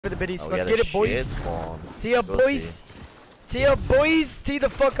the biddies. Oh, Let's get it, boys. See ya, boys. See ya, boys. Tee the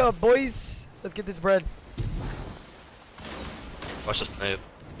fuck up, boys. Let's get this bread. Watch the snipe.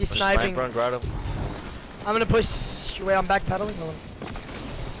 He's sniping. Run, grab him. I'm gonna push. Wait, I'm backpedaling. Hold on.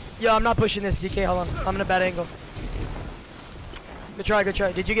 Yo, I'm not pushing this, DK. Hold on. I'm in a bad angle. Good try, good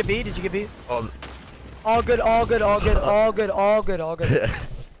try. Did you get B? Did you get B? Oh. All good, all good, all good, all good, all good, all good.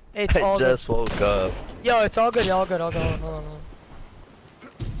 It's all good. I just woke up. Yo, it's all good, all good, all good. Hold on, hold on, hold on.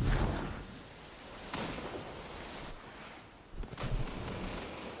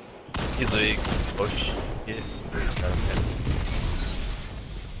 He's weak. Push.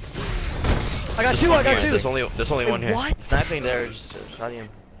 I got two, I got two. There's only one here. What? Sniping there, just shot him.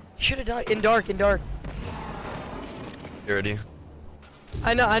 Should have died. In dark, in dark. You ready?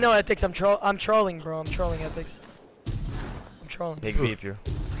 I know ethics. I'm trolling, bro. I'm trolling ethics. I'm trolling. Big beeper.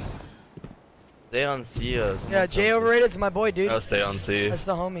 Stay on C. Yeah, Joverrated's my boy, dude. I'll stay on C. That's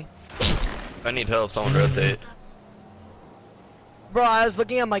the homie. If I need help, someone rotate. Bro, I was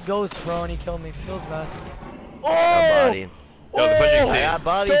looking at my ghost, bro, and he killed me. Feels bad. Oh! Body. Yo, the pushing C. I got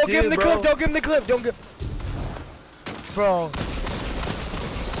body Don't too, give him the bro. clip. Don't give him the clip. Don't give. Bro.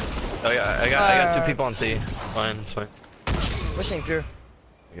 Oh yeah, I got two people on C. It's fine, it's fine. Pushing Pure.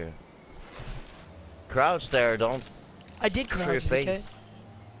 Here. Crouch there, don't. I did Show your crouch, face. okay?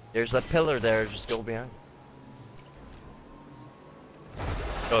 There's a pillar there, just go behind.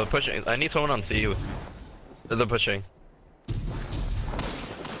 Oh, pushing. I need someone on C. They're pushing.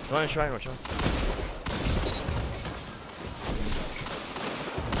 Come on, shrine, watch out.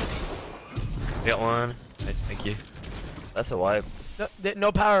 Got one. Thank you. That's a wipe.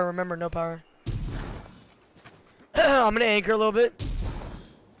 No power, remember, no power. I'm gonna anchor a little bit.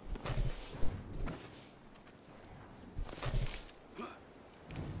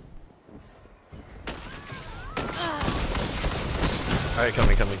 Alright,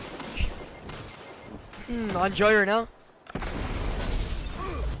 coming. On Joy right now.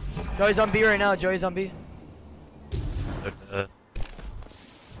 Joy's on B right now. Joy's on B.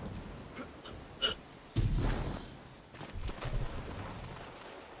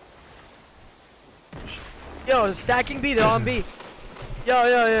 Yo, stacking B. They're on B.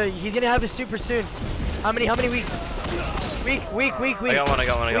 Yo. He's gonna have his super soon. How many weak? Weak. I got one.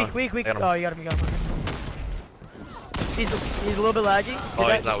 Weak. I got him. Oh, you got him. He's a little bit laggy. Oh,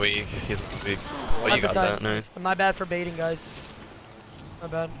 he's not weak. He's weak. Oh, you got that. Nice. My bad for baiting, guys. My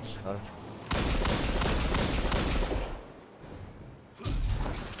bad.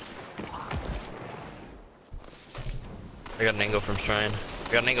 I got an angle from Shrine.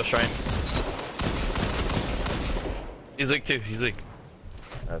 He's weak too. He's weak.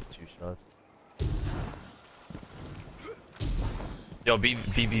 I have 2 shots. Yo, B.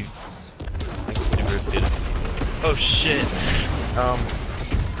 Oh shit.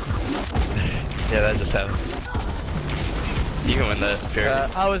 Yeah, that just happened. You can win that. Fair.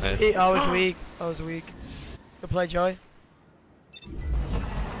 I was Nice. weak. Good play, Joey.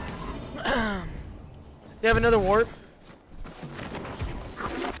 You have another warp?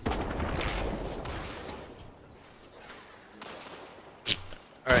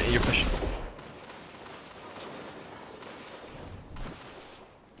 Alright, you're pushing.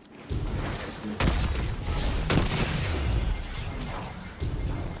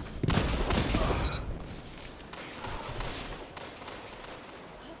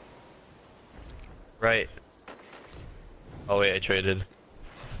 Right. Oh wait, I traded.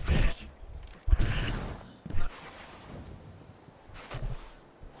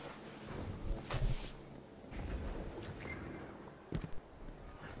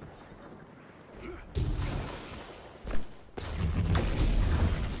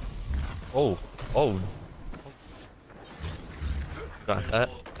 Oh. Got that.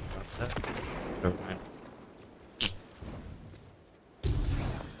 Never mind.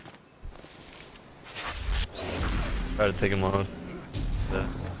 Try to take him on.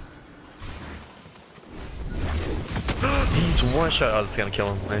 He's one shot. Oh, that's gonna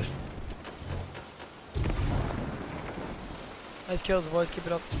kill him. Nice. Nice kills, boys. Keep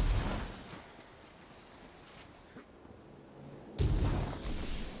it up.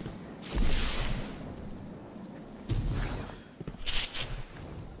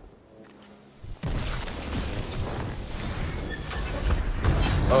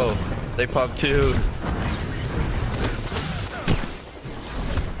 Oh, they popped 2.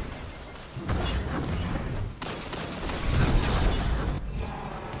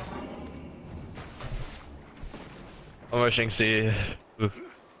 I'm rushing C. Oof.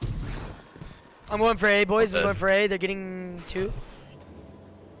 I'm going for A, boys. I'm Okay. going for A. They're getting 2.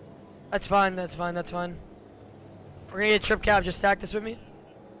 That's fine. We're gonna get trip cap. Just stack this with me.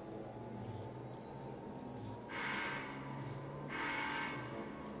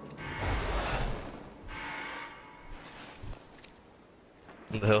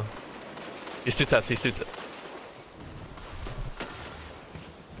 On the hill. He's two taps, he's two taps.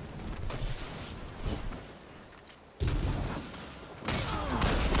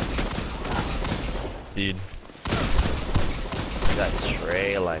 Dude. You got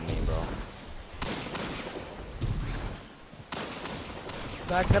trail on me, bro.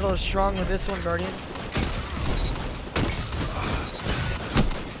 Backpedal is strong with this one, Guardian.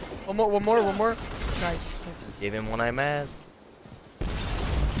 One more. Nice. Gave him one eye mask.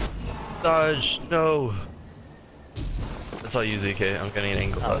 Dodge, no. That's all you, ZK. I'm getting an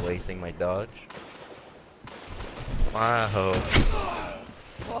angle. Not wasting my dodge. Wow.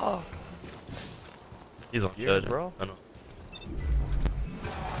 Oh. He's on Here, dead, bro. I know.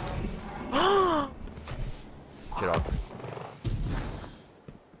 Get off.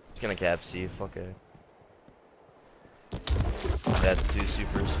 It's gonna cap C, fuck it. That's two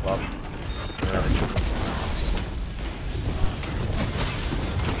super swap.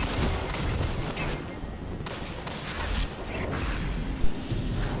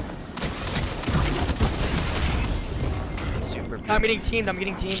 Super. I'm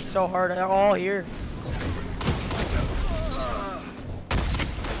getting teamed so hard. They're all here.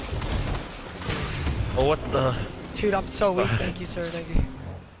 Oh, what the? Dude, I'm so weak. Thank you, sir. Thank you.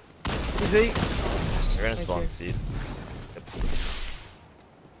 Easy. You're gonna Thank spawn you. seed.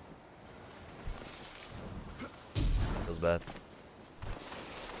 Feels bad.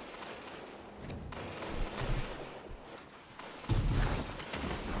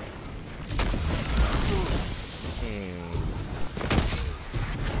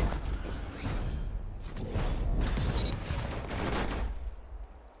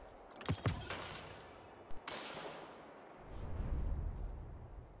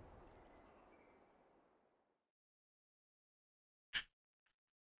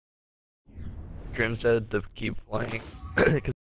 Grim said to keep playing because